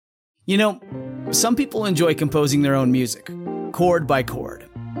You know, some people enjoy composing their own music, chord by chord,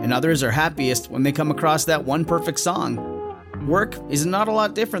 and others are happiest when they come across that one perfect song. Work is not a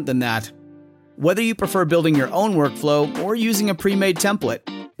lot different than that. Whether you prefer building your own workflow or using a pre-made template,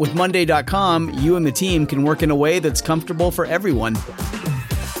 with Monday.com, you and the team can work in a way that's comfortable for everyone.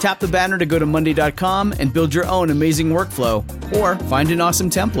 Tap the banner to go to Monday.com and build your own amazing workflow, or find an awesome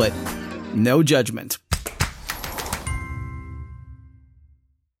template. No judgment.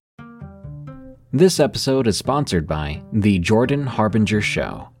 This episode is sponsored by The Jordan Harbinger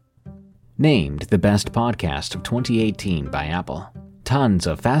Show. Named the best podcast of 2018 by Apple. Tons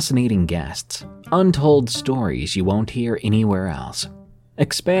of fascinating guests. Untold stories you won't hear anywhere else.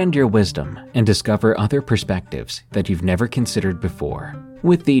 Expand your wisdom and discover other perspectives that you've never considered before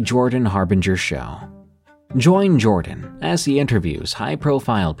with The Jordan Harbinger Show. Join Jordan as he interviews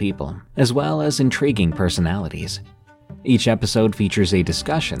high-profile people as well as intriguing personalities. Each episode features a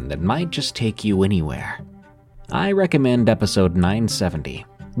discussion that might just take you anywhere. I recommend episode 970,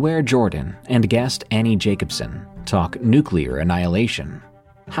 where Jordan and guest Annie Jacobson talk nuclear annihilation.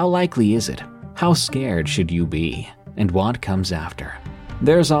 How likely is it? How scared should you be? And what comes after?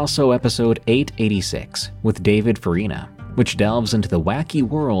 There's also episode 886 with David Farina, which delves into the wacky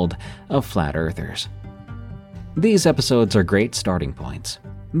world of flat earthers. These episodes are great starting points,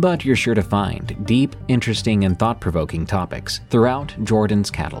 but you're sure to find deep, interesting, and thought-provoking topics throughout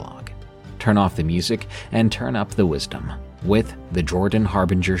Jordan's catalog. Turn off the music and turn up the wisdom with The Jordan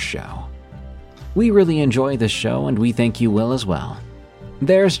Harbinger Show. We really enjoy this show and we think you will as well.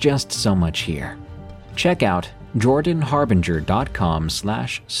 There's just so much here. Check out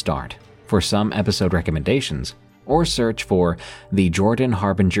jordanharbinger.com/start for some episode recommendations, or search for The Jordan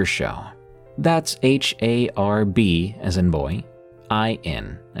Harbinger Show. That's HARB as in boy,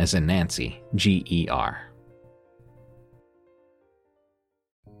 IN as in Nancy, GER.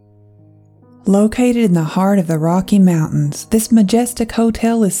 Located in the heart of the Rocky Mountains, this majestic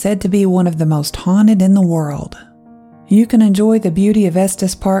hotel is said to be one of the most haunted in the world. You can enjoy the beauty of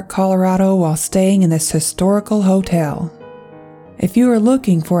Estes Park, Colorado while staying in this historical hotel. If you are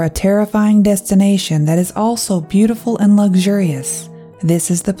looking for a terrifying destination that is also beautiful and luxurious,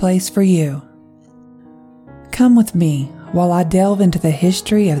 this is the place for you. Come with me while I delve into the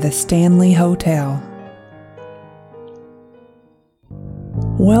history of the Stanley Hotel.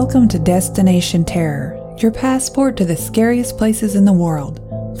 Welcome to Destination Terror, your passport to the scariest places in the world,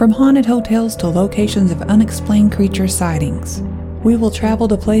 from haunted hotels to locations of unexplained creature sightings. We will travel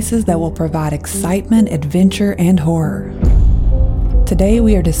to places that will provide excitement, adventure, and horror. Today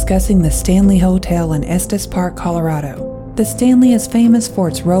we are discussing the Stanley Hotel in Estes Park, Colorado. The Stanley is famous for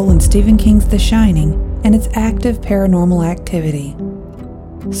its role in Stephen King's The Shining and its active paranormal activity.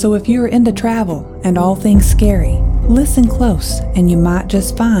 So if you are into travel and all things scary, listen close and you might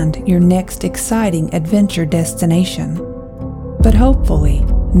just find your next exciting adventure destination. But hopefully,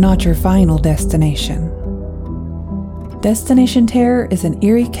 not your final destination. Destination Terror is an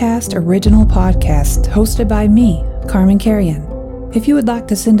EerieCast original podcast hosted by me, Carmen Carrion. If you would like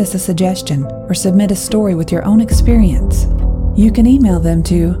to send us a suggestion or submit a story with your own experience, you can email them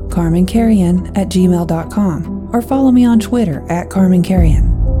to carmencarrion@gmail.com or follow me on Twitter @CarmenCarrion.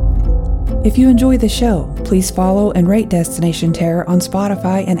 If you enjoy the show, please follow and rate Destination Terror on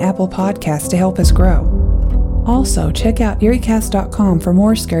Spotify and Apple Podcasts to help us grow. Also, check out EerieCast.com for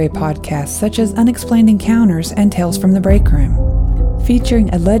more scary podcasts such as Unexplained Encounters and Tales from the Break Room, featuring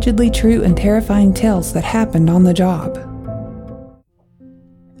allegedly true and terrifying tales that happened on the job.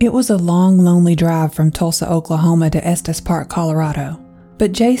 It was a long, lonely drive from Tulsa, Oklahoma to Estes Park, Colorado,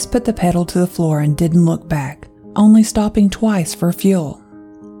 but Jace put the pedal to the floor and didn't look back, only stopping twice for fuel.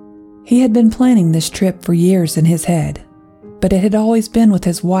 He had been planning this trip for years in his head, but it had always been with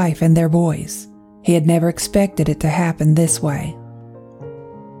his wife and their boys. He had never expected it to happen this way.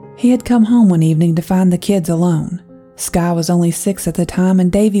 He had come home one evening to find the kids alone. Sky was only 6 at the time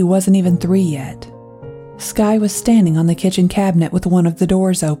and Davy wasn't even 3 yet. Sky was standing on the kitchen cabinet with one of the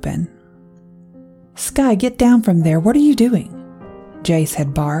doors open. "Sky, get down from there. What are you doing?" Jace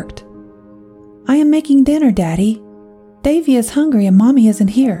had barked. "I am making dinner, Daddy. Davy is hungry and Mommy isn't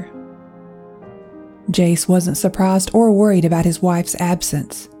here." Jace wasn't surprised or worried about his wife's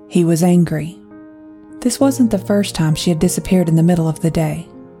absence. He was angry. This wasn't the first time she had disappeared in the middle of the day.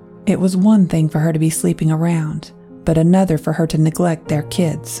 It was one thing for her to be sleeping around, but another for her to neglect their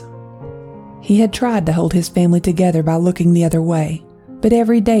kids. He had tried to hold his family together by looking the other way, but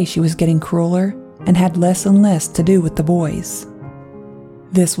every day she was getting crueler and had less and less to do with the boys.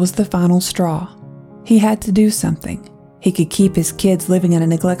 This was the final straw. He had to do something. He could keep his kids living in a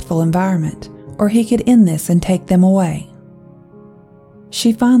neglectful environment, or he could end this and take them away.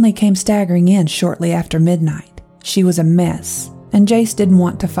 She finally came staggering in shortly after midnight. She was a mess, and Jace didn't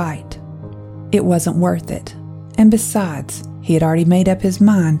want to fight. It wasn't worth it, and besides, he had already made up his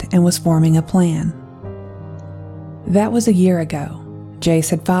mind and was forming a plan. That was a year ago. Jace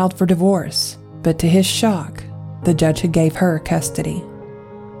had filed for divorce, but to his shock, the judge had gave her custody.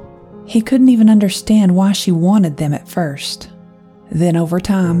 He couldn't even understand why she wanted them at first. Then over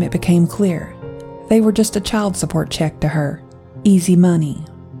time, it became clear. They were just a child support check to her. Easy money.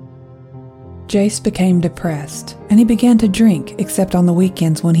 Jace became depressed, and he began to drink except on the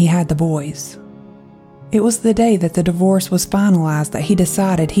weekends when he had the boys. It was the day that the divorce was finalized that he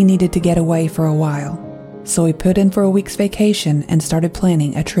decided he needed to get away for a while. So he put in for a week's vacation and started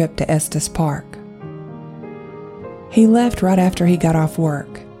planning a trip to Estes Park. He left right after he got off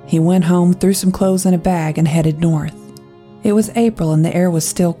work. He went home, threw some clothes in a bag, and headed north. It was April and the air was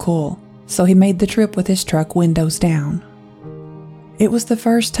still cool, so he made the trip with his truck windows down. It was the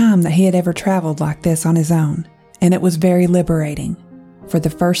first time that he had ever traveled like this on his own, and it was very liberating. For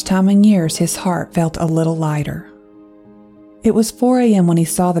the first time in years, his heart felt a little lighter. It was 4 a.m. when he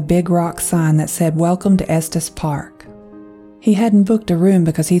saw the big rock sign that said, "Welcome to Estes Park." He hadn't booked a room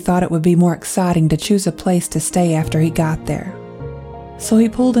because he thought it would be more exciting to choose a place to stay after he got there. So he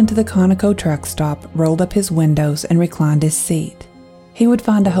pulled into the Conoco truck stop, rolled up his windows, and reclined his seat. He would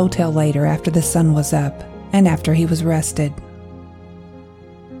find a hotel later after the sun was up and after he was rested.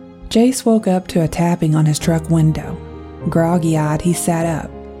 Jace woke up to a tapping on his truck window. Groggy-eyed, he sat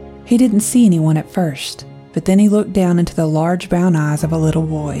up. He didn't see anyone at first, but then he looked down into the large brown eyes of a little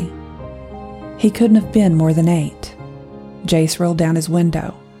boy. He couldn't have been more than 8. Jace rolled down his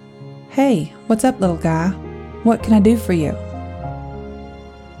window. "Hey, what's up, little guy? What can I do for you?"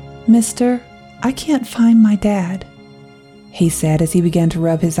 "Mister, I can't find my dad," he said as he began to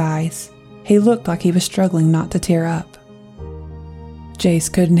rub his eyes. He looked like he was struggling not to tear up.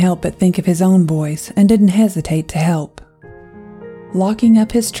 Jace couldn't help but think of his own boys and didn't hesitate to help. Locking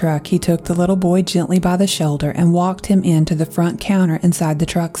up his truck, he took the little boy gently by the shoulder and walked him into the front counter inside the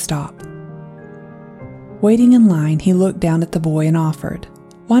truck stop. Waiting in line, he looked down at the boy and offered,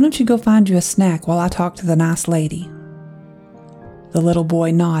 "Why don't you go find you a snack while I talk to the nice lady?" The little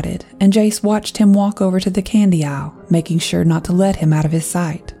boy nodded, and Jace watched him walk over to the candy aisle, making sure not to let him out of his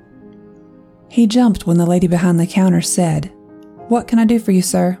sight. He jumped when the lady behind the counter said, "What can I do for you,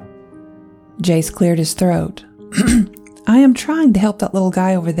 sir?" Jace cleared his throat. "I am trying to help that little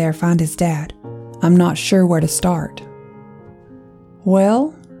guy over there find his dad. I'm not sure where to start."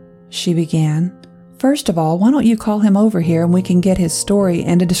 "Well," she began, "first of all, why don't you call him over here and we can get his story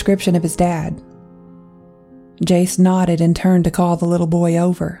and a description of his dad?" Jace nodded and turned to call the little boy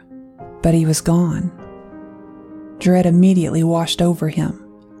over, but he was gone. Dread immediately washed over him.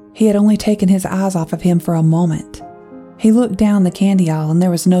 He had only taken his eyes off of him for a moment. He looked down the candy aisle and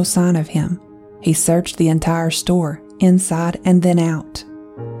there was no sign of him. He searched the entire store, inside and then out,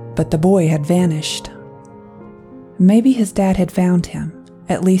 but the boy had vanished. Maybe his dad had found him.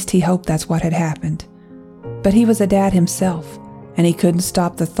 At least he hoped that's what had happened. But he was a dad himself, and he couldn't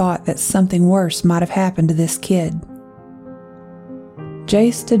stop the thought that something worse might have happened to this kid.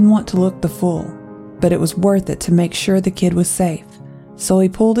 Jace didn't want to look the fool, but it was worth it to make sure the kid was safe, so he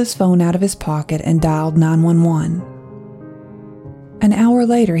pulled his phone out of his pocket and dialed 911. An hour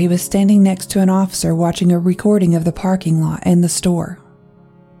later, he was standing next to an officer watching a recording of the parking lot and the store.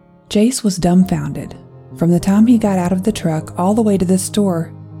 Jace was dumbfounded. From the time he got out of the truck all the way to the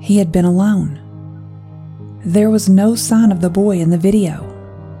store, he had been alone. There was no sign of the boy in the video.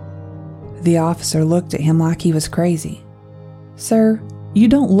 The officer looked at him like he was crazy. "Sir, you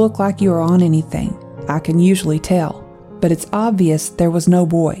don't look like you are on anything. I can usually tell, but it's obvious there was no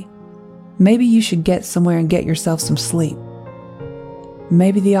boy. Maybe you should get somewhere and get yourself some sleep."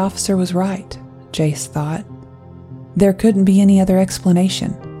 Maybe the officer was right, Jace thought. There couldn't be any other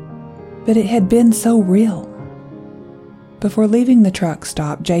explanation. But it had been so real. Before leaving the truck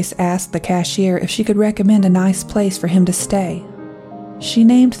stop, Jace asked the cashier if she could recommend a nice place for him to stay. She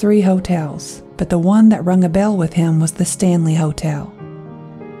named 3 hotels, but the one that rung a bell with him was the Stanley Hotel.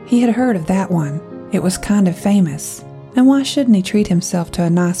 He had heard of that one. It was kind of famous, and why shouldn't he treat himself to a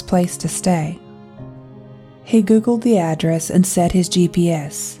nice place to stay? He Googled the address and set his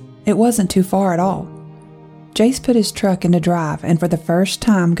GPS. It wasn't too far at all. Jace put his truck into drive and for the first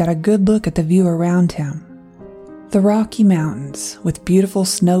time got a good look at the view around him. The Rocky Mountains, with beautiful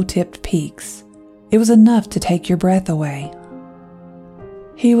snow-tipped peaks. It was enough to take your breath away.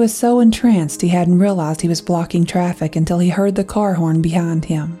 He was so entranced he hadn't realized he was blocking traffic until he heard the car horn behind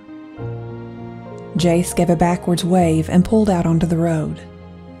him. Jace gave a backwards wave and pulled out onto the road.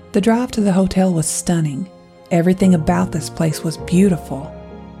 The drive to the hotel was stunning. Everything about this place was beautiful.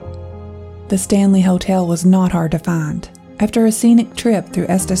 The Stanley Hotel was not hard to find. After a scenic trip through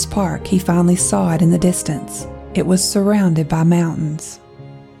Estes Park, he finally saw it in the distance. It was surrounded by mountains.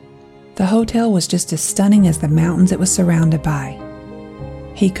 The hotel was just as stunning as the mountains it was surrounded by.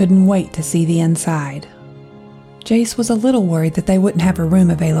 He couldn't wait to see the inside. Jace was a little worried that they wouldn't have a room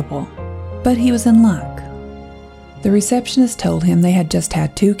available, but he was in luck. The receptionist told him they had just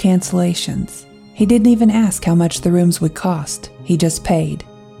had 2 cancellations. He didn't even ask how much the rooms would cost. He just paid.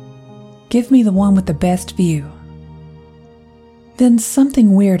 "Give me the one with the best view." Then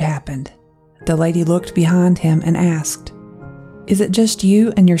something weird happened. The lady looked behind him and asked, "Is it just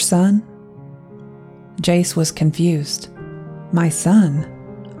you and your son?" Jace was confused. "My son?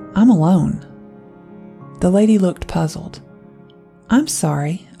 I'm alone." The lady looked puzzled. "I'm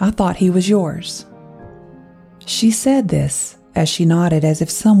sorry, I thought he was yours." She said this as she nodded as if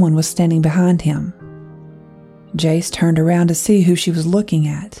someone was standing behind him. Jace turned around to see who she was looking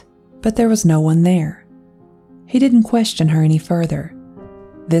at, but there was no one there. He didn't question her any further.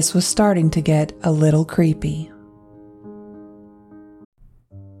 This was starting to get a little creepy.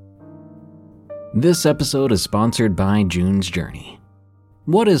 This episode is sponsored by June's Journey.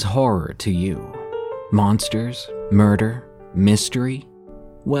 What is horror to you? Monsters? Murder? Mystery?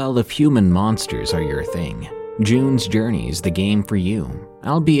 Well, if human monsters are your thing, June's Journey is the game for you,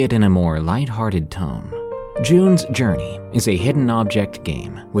 albeit in a more lighthearted tone. June's Journey is a hidden object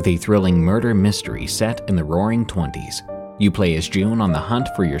game with a thrilling murder mystery set in the roaring 20s. You play as June on the hunt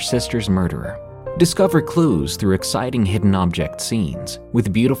for your sister's murderer. Discover clues through exciting hidden object scenes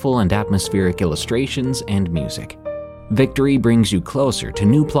with beautiful and atmospheric illustrations and music. Victory brings you closer to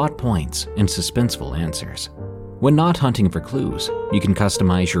new plot points and suspenseful answers. When not hunting for clues, you can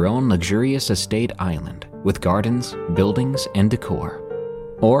customize your own luxurious estate island with gardens, buildings, and decor.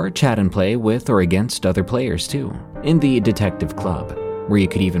 Or chat and play with or against other players too, in the Detective Club, where you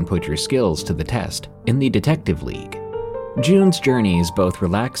could even put your skills to the test in the Detective League. June's Journey is both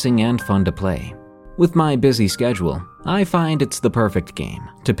relaxing and fun to play. With my busy schedule, I find it's the perfect game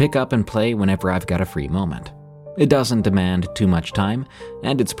to pick up and play whenever I've got a free moment. It doesn't demand too much time,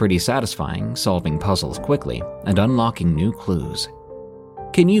 and it's pretty satisfying solving puzzles quickly and unlocking new clues.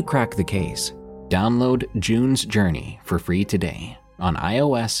 Can you crack the case? Download June's Journey for free today on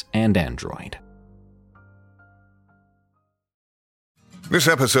iOS and Android. This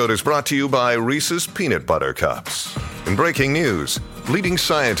episode is brought to you by Reese's Peanut Butter Cups. In breaking news, leading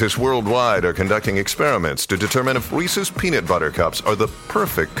scientists worldwide are conducting experiments to determine if Reese's Peanut Butter Cups are the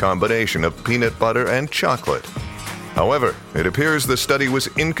perfect combination of peanut butter and chocolate. However, it appears the study was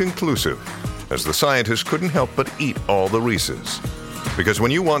inconclusive, as the scientists couldn't help but eat all the Reese's. Because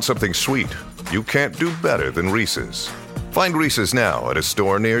when you want something sweet, you can't do better than Reese's. Find Reese's now at a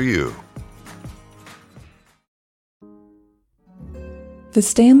store near you. The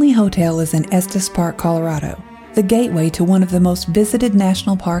Stanley Hotel is in Estes Park, Colorado, the gateway to one of the most visited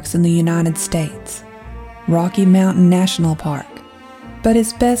national parks in the United States, Rocky Mountain National Park, but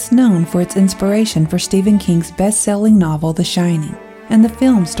is best known for its inspiration for Stephen King's best-selling novel The Shining and the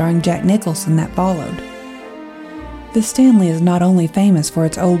film starring Jack Nicholson that followed. The Stanley is not only famous for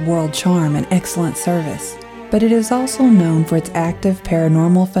its old-world charm and excellent service, but it is also known for its active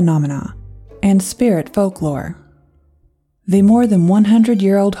paranormal phenomena and spirit folklore. The more than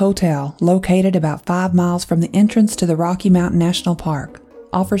 100-year-old hotel, located about 5 miles from the entrance to the Rocky Mountain National Park,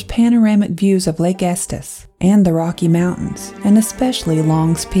 offers panoramic views of Lake Estes and the Rocky Mountains, and especially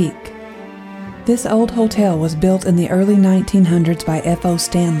Long's Peak. This old hotel was built in the early 1900s by F.O.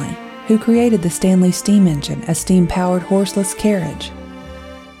 Stanley, who created the Stanley steam engine, a steam-powered horseless carriage.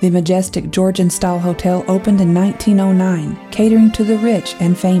 The majestic Georgian-style hotel opened in 1909, catering to the rich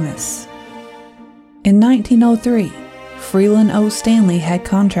and famous. In 1903, Freeland O. Stanley had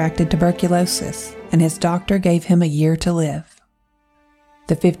contracted tuberculosis, and his doctor gave him a year to live.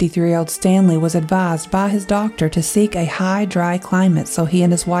 The 53-year-old Stanley was advised by his doctor to seek a high, dry climate, so he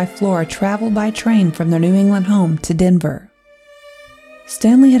and his wife Flora traveled by train from their New England home to Denver.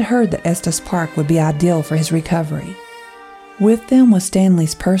 Stanley had heard that Estes Park would be ideal for his recovery. With them was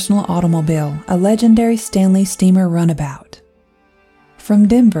Stanley's personal automobile, a legendary Stanley steamer runabout. From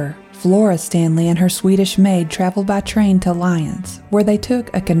Denver, Flora Stanley and her Swedish maid traveled by train to Lyons, where they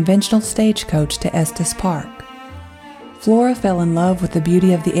took a conventional stagecoach to Estes Park. Flora fell in love with the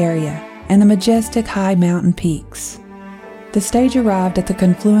beauty of the area and the majestic high mountain peaks. The stage arrived at the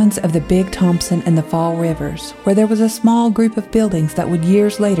confluence of the Big Thompson and the Fall Rivers, where there was a small group of buildings that would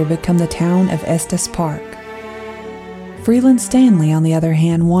years later become the town of Estes Park. Freeland Stanley, on the other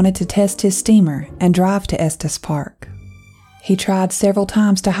hand, wanted to test his steamer and drive to Estes Park. He tried several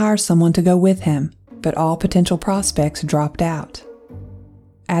times to hire someone to go with him, but all potential prospects dropped out.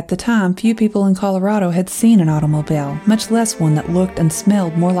 At the time, few people in Colorado had seen an automobile, much less one that looked and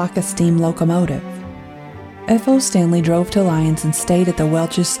smelled more like a steam locomotive. F.O. Stanley drove to Lyons and stayed at the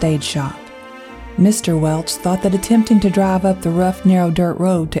Welch's stage shop. Mr. Welch thought that attempting to drive up the rough, narrow dirt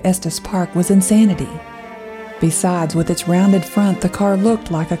road to Estes Park was insanity. Besides, with its rounded front, the car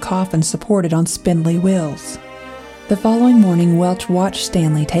looked like a coffin supported on spindly wheels. The following morning, Welch watched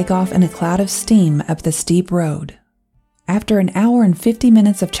Stanley take off in a cloud of steam up the steep road. After an hour and 50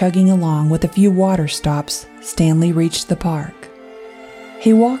 minutes of chugging along with a few water stops, Stanley reached the park.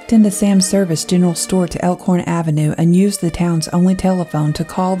 He walked into Sam's Service General Store to Elkhorn Avenue and used the town's only telephone to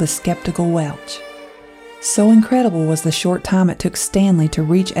call the skeptical Welch. So incredible was the short time it took Stanley to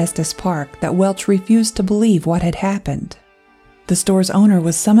reach Estes Park that Welch refused to believe what had happened. The store's owner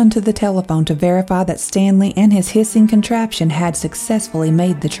was summoned to the telephone to verify that Stanley and his hissing contraption had successfully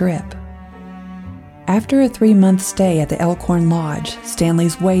made the trip. After a 3-month stay at the Elkhorn Lodge,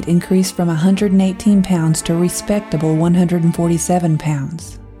 Stanley's weight increased from 118 pounds to a respectable 147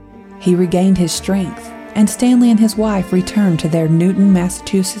 pounds. He regained his strength, and Stanley and his wife returned to their Newton,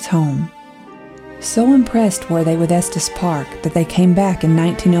 Massachusetts home. So impressed were they with Estes Park that they came back in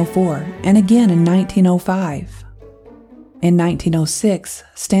 1904 and again in 1905. In 1906,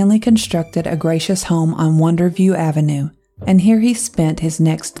 Stanley constructed a gracious home on Wonderview Avenue, and here he spent his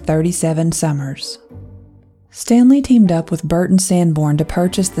next 37 summers. Stanley teamed up with Burton Sanborn to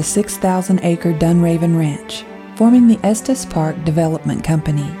purchase the 6,000-acre Dunraven Ranch, forming the Estes Park Development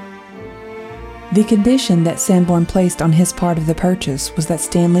Company. The condition that Sanborn placed on his part of the purchase was that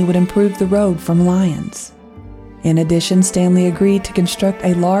Stanley would improve the road from Lyons. In addition, Stanley agreed to construct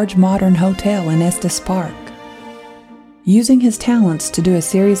a large modern hotel in Estes Park. Using his talents to do a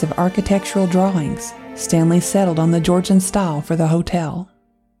series of architectural drawings, Stanley settled on the Georgian style for the hotel.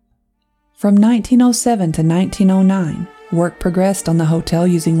 From 1907 to 1909, work progressed on the hotel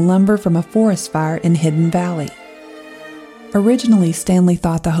using lumber from a forest fire in Hidden Valley. Originally, Stanley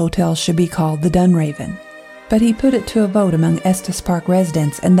thought the hotel should be called the Dunraven, but he put it to a vote among Estes Park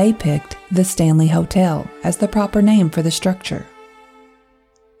residents and they picked the Stanley Hotel as the proper name for the structure.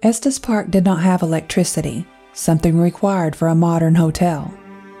 Estes Park did not have electricity, something required for a modern hotel.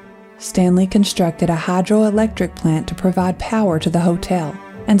 Stanley constructed a hydroelectric plant to provide power to the hotel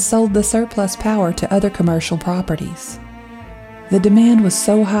and sold the surplus power to other commercial properties. The demand was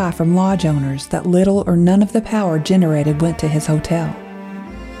so high from lodge owners that little or none of the power generated went to his hotel.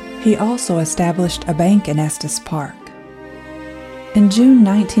 He also established a bank in Estes Park. In June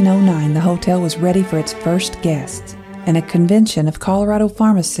 1909, the hotel was ready for its first guests, and a convention of Colorado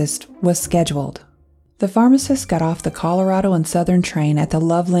pharmacists was scheduled. The pharmacists got off the Colorado and Southern train at the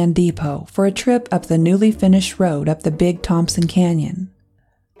Loveland Depot for a trip up the newly finished road up the Big Thompson Canyon.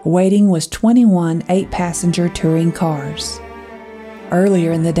 Waiting was 21 8-passenger touring cars.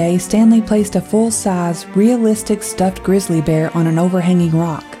 Earlier in the day, Stanley placed a full-size, realistic stuffed grizzly bear on an overhanging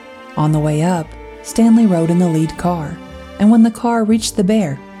rock. On the way up, Stanley rode in the lead car, and when the car reached the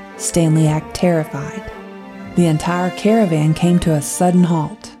bear, Stanley acted terrified. The entire caravan came to a sudden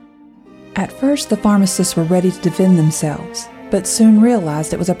halt. At first, the pharmacists were ready to defend themselves, but soon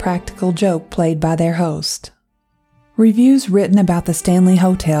realized it was a practical joke played by their host. Reviews written about the Stanley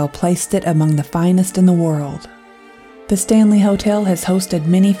Hotel placed it among the finest in the world. The Stanley Hotel has hosted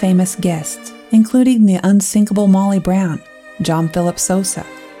many famous guests, including the unsinkable Molly Brown, John Philip Sousa,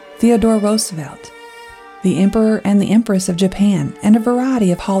 Theodore Roosevelt, the Emperor and the Empress of Japan, and a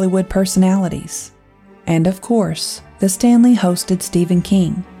variety of Hollywood personalities. And of course, the Stanley hosted Stephen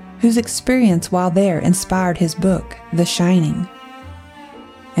King, whose experience while there inspired his book, The Shining.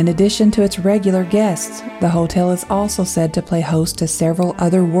 In addition to its regular guests, the hotel is also said to play host to several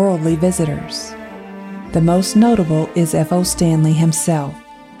otherworldly visitors. The most notable is F.O. Stanley himself,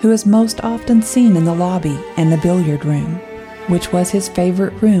 who is most often seen in the lobby and the billiard room, which was his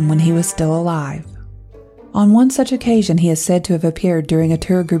favorite room when he was still alive. On one such occasion, he is said to have appeared during a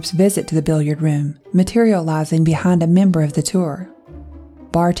tour group's visit to the billiard room, materializing behind a member of the tour.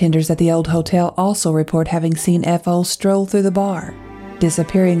 Bartenders at the old hotel also report having seen F.O. stroll through the bar,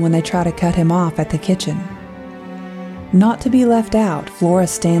 disappearing when they try to cut him off at the kitchen. Not to be left out, Flora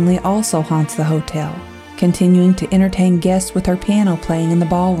Stanley also haunts the hotel, continuing to entertain guests with her piano playing in the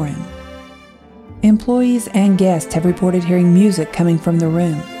ballroom. Employees and guests have reported hearing music coming from the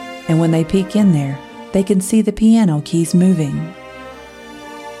room, and when they peek in there, they can see the piano keys moving.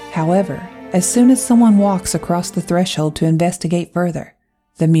 However, as soon as someone walks across the threshold to investigate further,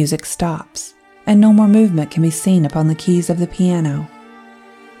 the music stops, and no more movement can be seen upon the keys of the piano.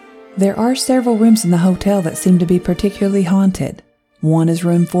 There are several rooms in the hotel that seem to be particularly haunted. One is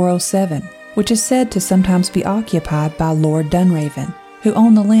room 407, which is said to sometimes be occupied by Lord Dunraven, who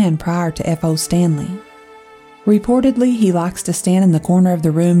owned the land prior to F.O. Stanley. Reportedly, he likes to stand in the corner of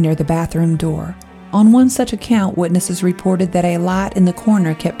the room near the bathroom door. On one such account, witnesses reported that a light in the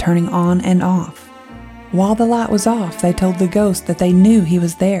corner kept turning on and off. While the light was off, they told the ghost that they knew he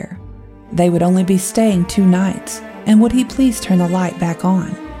was there. They would only be staying 2 nights, and would he please turn the light back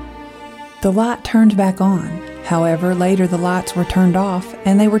on? The light turned back on. However, later the lights were turned off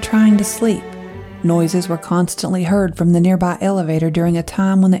and they were trying to sleep. Noises were constantly heard from the nearby elevator during a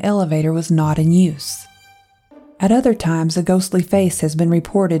time when the elevator was not in use. At other times, a ghostly face has been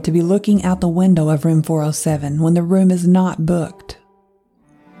reported to be looking out the window of room 407 when the room is not booked.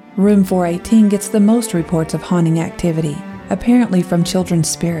 Room 418 gets the most reports of haunting activity, apparently from children's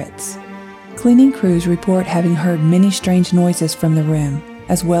spirits. Cleaning crews report having heard many strange noises from the room,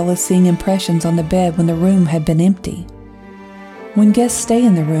 as well as seeing impressions on the bed when the room had been empty. When guests stay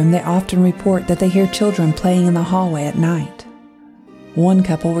in the room, they often report that they hear children playing in the hallway at night. One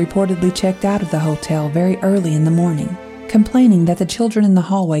couple reportedly checked out of the hotel very early in the morning, complaining that the children in the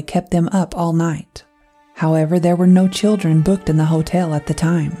hallway kept them up all night. However, there were no children booked in the hotel at the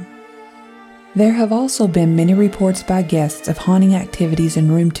time. There have also been many reports by guests of haunting activities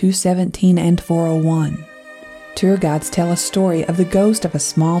in room 217 and 401. Tour guides tell a story of the ghost of a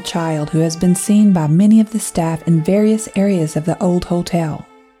small child who has been seen by many of the staff in various areas of the old hotel.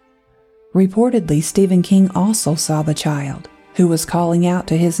 Reportedly, Stephen King also saw the child, who was calling out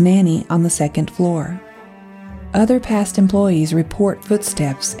to his nanny on the 2nd floor. Other past employees report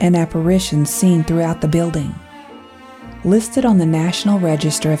footsteps and apparitions seen throughout the building. Listed on the National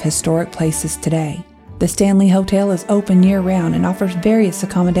Register of Historic Places today, the Stanley Hotel is open year-round and offers various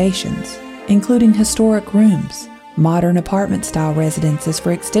accommodations, including historic rooms, modern apartment-style residences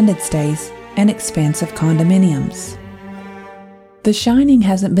for extended stays, and expansive condominiums. The Shining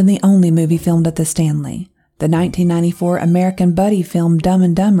hasn't been the only movie filmed at the Stanley. The 1994 American buddy film Dumb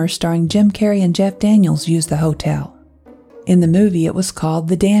and Dumber starring Jim Carrey and Jeff Daniels used the hotel. In the movie, it was called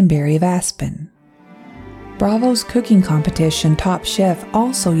the Danbury of Aspen. Bravo's cooking competition Top Chef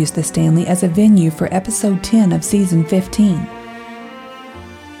also used the Stanley as a venue for episode 10 of season 15.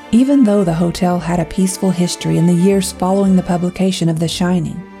 Even though the hotel had a peaceful history in the years following the publication of The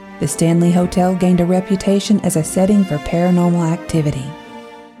Shining, the Stanley Hotel gained a reputation as a setting for paranormal activity.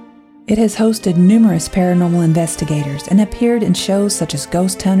 It has hosted numerous paranormal investigators and appeared in shows such as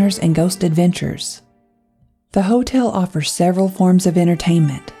Ghost Hunters and Ghost Adventures. The hotel offers several forms of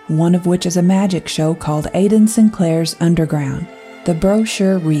entertainment, one of which is a magic show called Aidan Sinclair's Underground. The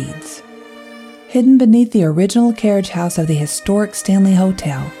brochure reads, "Hidden beneath the original carriage house of the historic Stanley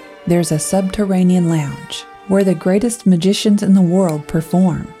Hotel, there's a subterranean lounge where the greatest magicians in the world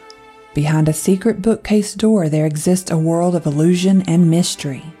perform. Behind a secret bookcase door there exists a world of illusion and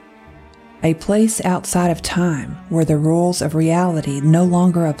mystery. A place outside of time where the rules of reality no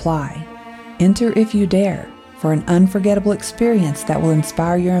longer apply. Enter if you dare, for an unforgettable experience that will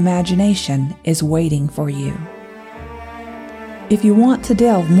inspire your imagination is waiting for you." If you want to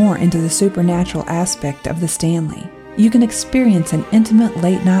delve more into the supernatural aspect of the Stanley, you can experience an intimate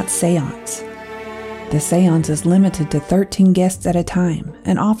late-night seance. The seance is limited to 13 guests at a time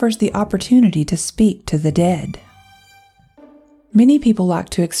and offers the opportunity to speak to the dead. Many people like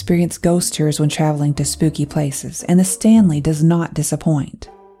to experience ghost tours when traveling to spooky places, and the Stanley does not disappoint.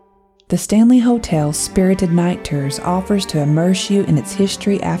 The Stanley Hotel's Spirited Night Tours offers to immerse you in its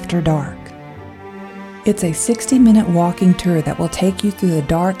history after dark. It's a 60-minute walking tour that will take you through the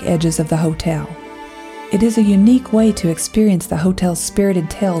dark edges of the hotel. It is a unique way to experience the hotel's spirited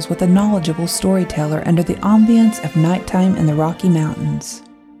tales with a knowledgeable storyteller under the ambience of nighttime in the Rocky Mountains.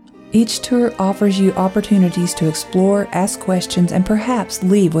 Each tour offers you opportunities to explore, ask questions, and perhaps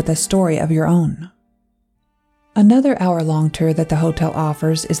leave with a story of your own. Another hour-long tour that the hotel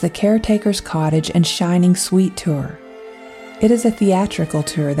offers is the Caretaker's Cottage and Shining Suite Tour. It is a theatrical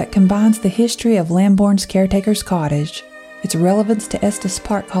tour that combines the history of Lambourne's Caretaker's Cottage, its relevance to Estes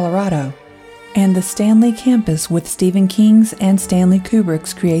Park, Colorado, and the Stanley campus with Stephen King's and Stanley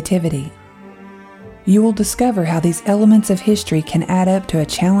Kubrick's creativity. You will discover how these elements of history can add up to a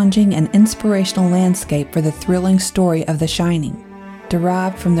challenging and inspirational landscape for the thrilling story of The Shining,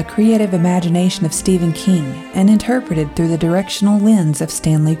 derived from the creative imagination of Stephen King and interpreted through the directional lens of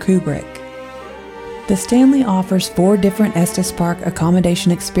Stanley Kubrick. The Stanley offers 4 different Estes Park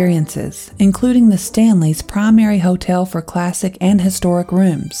accommodation experiences, including the Stanley's primary hotel for classic and historic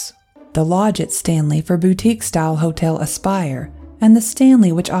rooms, the Lodge at Stanley for boutique-style hotel Aspire, and the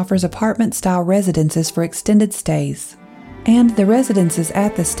Stanley, which offers apartment-style residences for extended stays, and the residences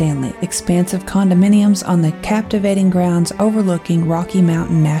at the Stanley, expansive condominiums on the captivating grounds overlooking Rocky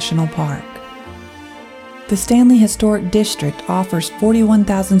Mountain National Park. The Stanley Historic District offers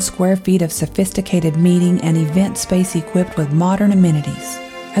 41,000 square feet of sophisticated meeting and event space equipped with modern amenities,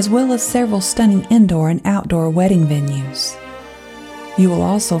 as well as several stunning indoor and outdoor wedding venues. You will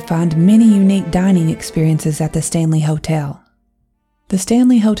also find many unique dining experiences at the Stanley Hotel. The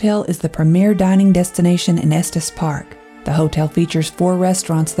Stanley Hotel is the premier dining destination in Estes Park. The hotel features 4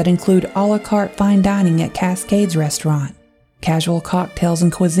 restaurants that include a la carte fine dining at Cascades Restaurant, casual cocktails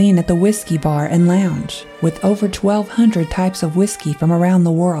and cuisine at the Whiskey Bar and Lounge, with over 1,200 types of whiskey from around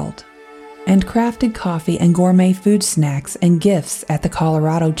the world, and crafted coffee and gourmet food snacks and gifts at the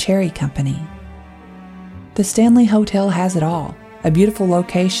Colorado Cherry Company. The Stanley Hotel has it all, a beautiful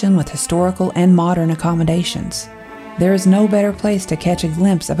location with historical and modern accommodations. There is no better place to catch a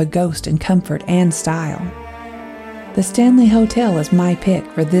glimpse of a ghost in comfort and style. The Stanley Hotel is my pick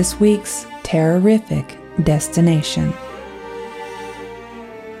for this week's Terrorific destination.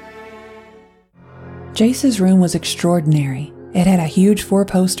 Jace's room was extraordinary. It had a huge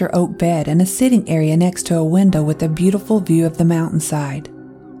 4-poster oak bed and a sitting area next to a window with a beautiful view of the mountainside.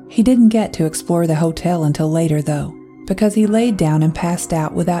 He didn't get to explore the hotel until later though, because he laid down and passed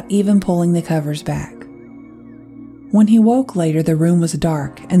out without even pulling the covers back. When he woke later, the room was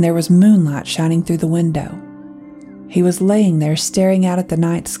dark and there was moonlight shining through the window. He was laying there staring out at the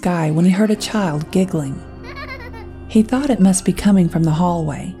night sky when he heard a child giggling. He thought it must be coming from the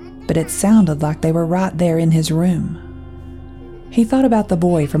hallway, but it sounded like they were right there in his room. He thought about the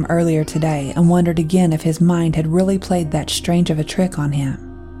boy from earlier today and wondered again if his mind had really played that strange of a trick on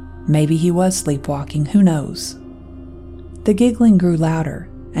him. Maybe he was sleepwalking, who knows? The giggling grew louder,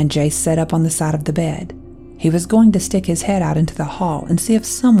 and Jace sat up on the side of the bed. He was going to stick his head out into the hall and see if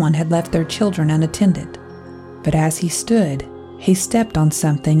someone had left their children unattended. But as he stood, he stepped on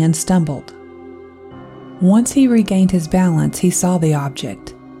something and stumbled. Once he regained his balance, he saw the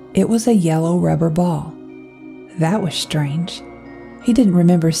object. It was a yellow rubber ball. That was strange. He didn't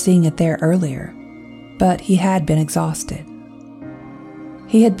remember seeing it there earlier, but he had been exhausted.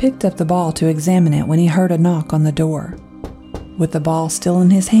 He had picked up the ball to examine it when he heard a knock on the door. With the ball still in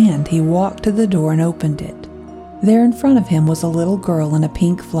his hand, he walked to the door and opened it. There in front of him was a little girl in a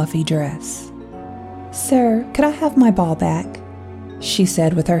pink fluffy dress. "Sir, could I have my ball back?" she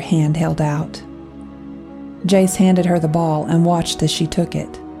said with her hand held out. Jace handed her the ball and watched as she took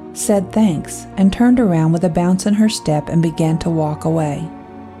it, said thanks, and turned around with a bounce in her step and began to walk away.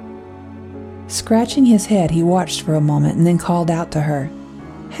 Scratching his head, he watched for a moment and then called out to her,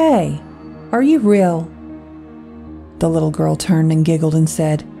 "Hey, are you real?" The little girl turned and giggled and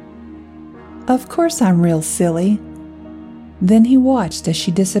said, "Of course I'm real, silly." Then he watched as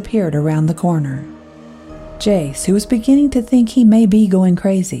she disappeared around the corner. Jace, who was beginning to think he may be going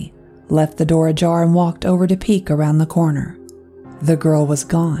crazy, left the door ajar and walked over to peek around the corner. The girl was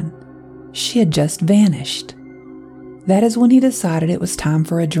gone. She had just vanished. That is when he decided it was time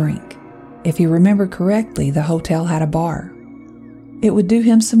for a drink. If he remembered correctly, the hotel had a bar. It would do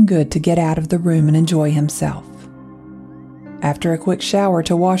him some good to get out of the room and enjoy himself. After a quick shower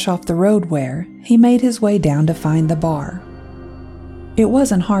to wash off the road wear, he made his way down to find the bar. It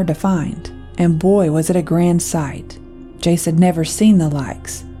wasn't hard to find, and boy was it a grand sight. Jace had never seen the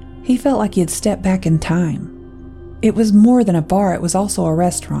likes. He felt like he had stepped back in time. It was more than a bar, it was also a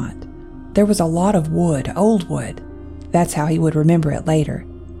restaurant. There was a lot of wood, old wood. That's how he would remember it later.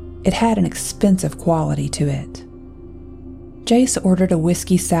 It had an expensive quality to it. Jace ordered a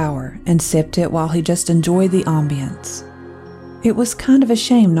whiskey sour and sipped it while he just enjoyed the ambience. It was kind of a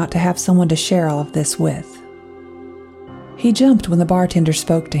shame not to have someone to share all of this with. He jumped when the bartender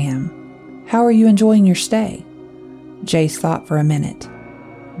spoke to him. "How are you enjoying your stay?" Jace thought for a minute.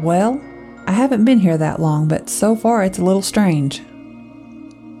 "Well, I haven't been here that long, but so far it's a little strange."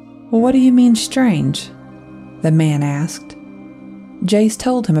 "Well, what do you mean strange?" the man asked. Jace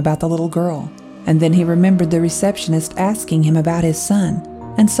told him about the little girl, and then he remembered the receptionist asking him about his son,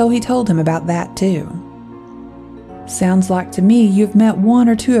 and so he told him about that too. "Sounds like to me you've met one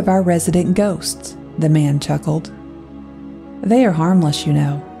or two of our resident ghosts," the man chuckled. "They are harmless, you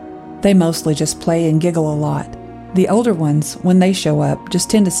know. They mostly just play and giggle a lot. The older ones, when they show up, just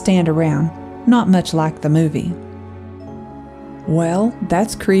tend to stand around, not much like the movie." "Well,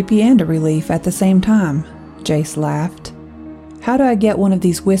 that's creepy and a relief at the same time," Jace laughed. "How do I get one of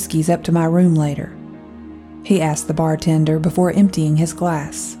these whiskeys up to my room later?" he asked the bartender before emptying his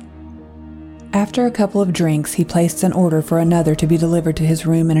glass. After a couple of drinks, he placed an order for another to be delivered to his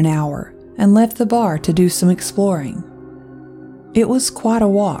room in an hour and left the bar to do some exploring. It was quite a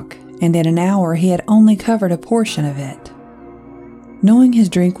walk, and in an hour he had only covered a portion of it. Knowing his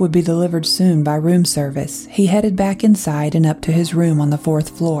drink would be delivered soon by room service, he headed back inside and up to his room on the 4th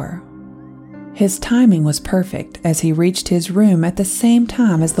floor. His timing was perfect as he reached his room at the same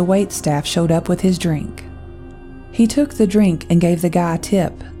time as the waitstaff showed up with his drink. He took the drink and gave the guy a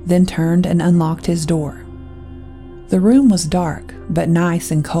tip, then turned and unlocked his door. The room was dark, but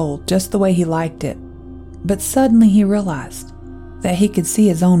nice and cold, just the way he liked it. But suddenly he realized that he could see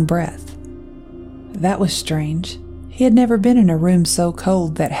his own breath. That was strange. He had never been in a room so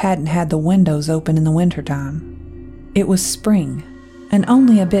cold that hadn't had the windows open in the wintertime. It was spring, and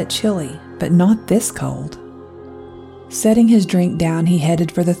only a bit chilly, but not this cold. Setting his drink down, he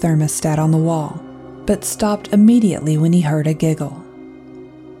headed for the thermostat on the wall, but stopped immediately when he heard a giggle.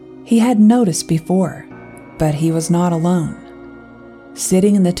 He hadn't noticed before, but he was not alone.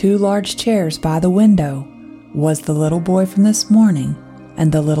 Sitting in the two large chairs by the window was the little boy from this morning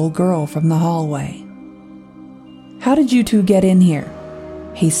and the little girl from the hallway. "How did you two get in here?"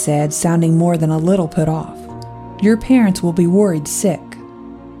 he said, sounding more than a little put off. "Your parents will be worried sick."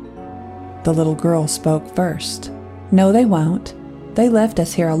 The little girl spoke first. "No, they won't. They left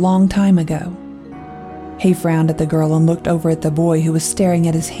us here a long time ago." He frowned at the girl and looked over at the boy who was staring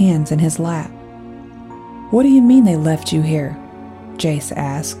at his hands in his lap. "What do you mean they left you here?" Jace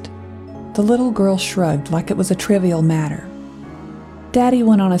asked. The little girl shrugged like it was a trivial matter. "Daddy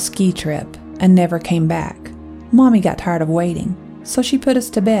went on a ski trip and never came back. Mommy got tired of waiting, so she put us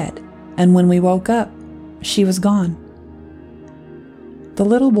to bed, and when we woke up, she was gone." The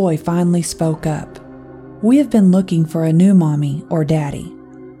little boy finally spoke up. "We have been looking for a new mommy or daddy.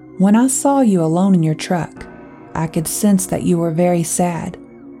 When I saw you alone in your truck, I could sense that you were very sad.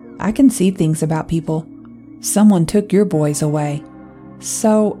 I can see things about people. Someone took your boys away,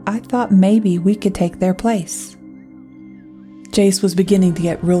 so I thought maybe we could take their place." Jace was beginning to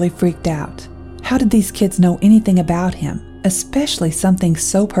get really freaked out. How did these kids know anything about him, especially something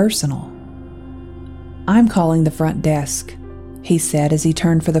so personal? "I'm calling the front desk," he said as he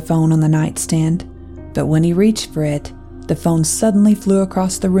turned for the phone on the nightstand, but when he reached for it, the phone suddenly flew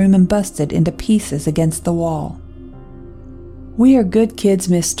across the room and busted into pieces against the wall. "We are good kids,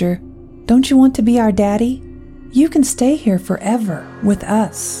 mister. Don't you want to be our daddy? You can stay here forever with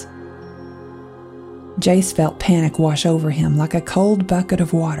us." Jace felt panic wash over him like a cold bucket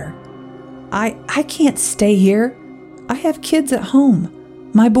of water. I can't stay here. I have kids at home.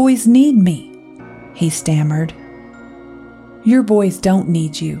 My boys need me," he stammered. "Your boys don't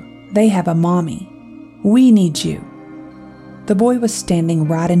need you. They have a mommy. We need you." The boy was standing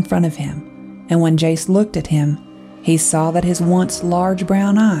right in front of him, and when Jace looked at him, he saw that his once large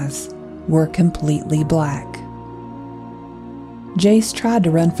brown eyes were completely black. Jace tried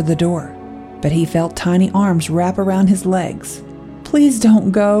to run for the door, but he felt tiny arms wrap around his legs. "Please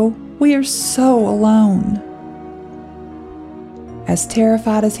don't go. We are so alone." As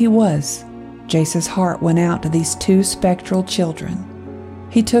terrified as he was, Jace's heart went out to these two spectral children.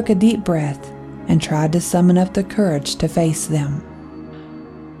 He took a deep breath and tried to summon up the courage to face them.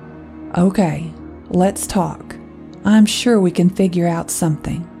 "Okay, let's talk. I'm sure we can figure out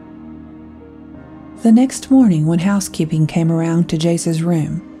something." The next morning when housekeeping came around to Jace's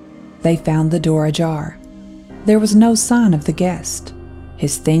room, they found the door ajar. There was no sign of the guest.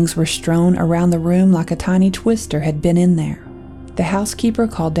 His things were strewn around the room like a tiny twister had been in there. The housekeeper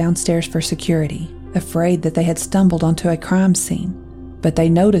called downstairs for security, afraid that they had stumbled onto a crime scene, but they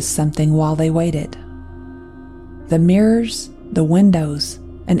noticed something while they waited. The mirrors, the windows,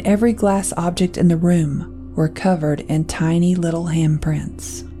 and every glass object in the room were covered in tiny little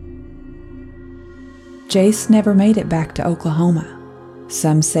handprints. Jace never made it back to Oklahoma.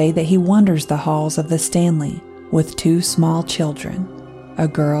 Some say that he wanders the halls of the Stanley with two small children, a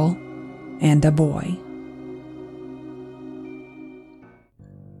girl and a boy.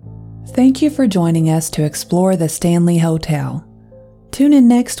 Thank you for joining us to explore the Stanley Hotel. Tune in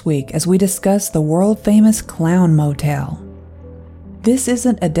next week as we discuss the world-famous Clown Motel. This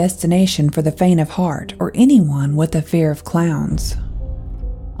isn't a destination for the faint of heart or anyone with a fear of clowns.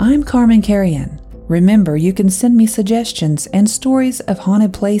 I'm Carmen Carrion. Remember, you can send me suggestions and stories of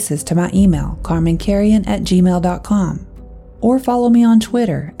haunted places to my email, carmencarrion@gmail.com, or follow me on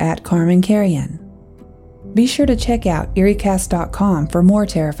Twitter @CarmenCarrion. Be sure to check out EerieCast.com for more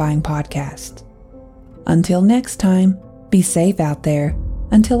terrifying podcasts. Until next time, be safe out there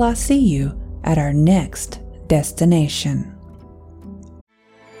until I see you at our next destination.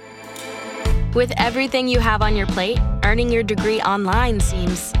 With everything you have on your plate, earning your degree online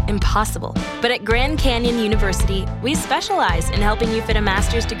seems impossible. But at Grand Canyon University, we specialize in helping you fit a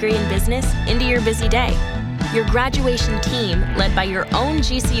master's degree in business into your busy day. Your graduation team, led by your own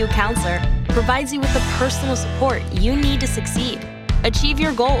GCU counselor, provides you with the personal support you need to succeed. Achieve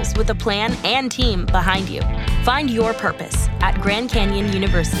your goals with a plan and team behind you. Find your purpose at Grand Canyon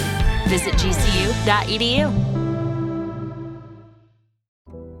University. Visit gcu.edu.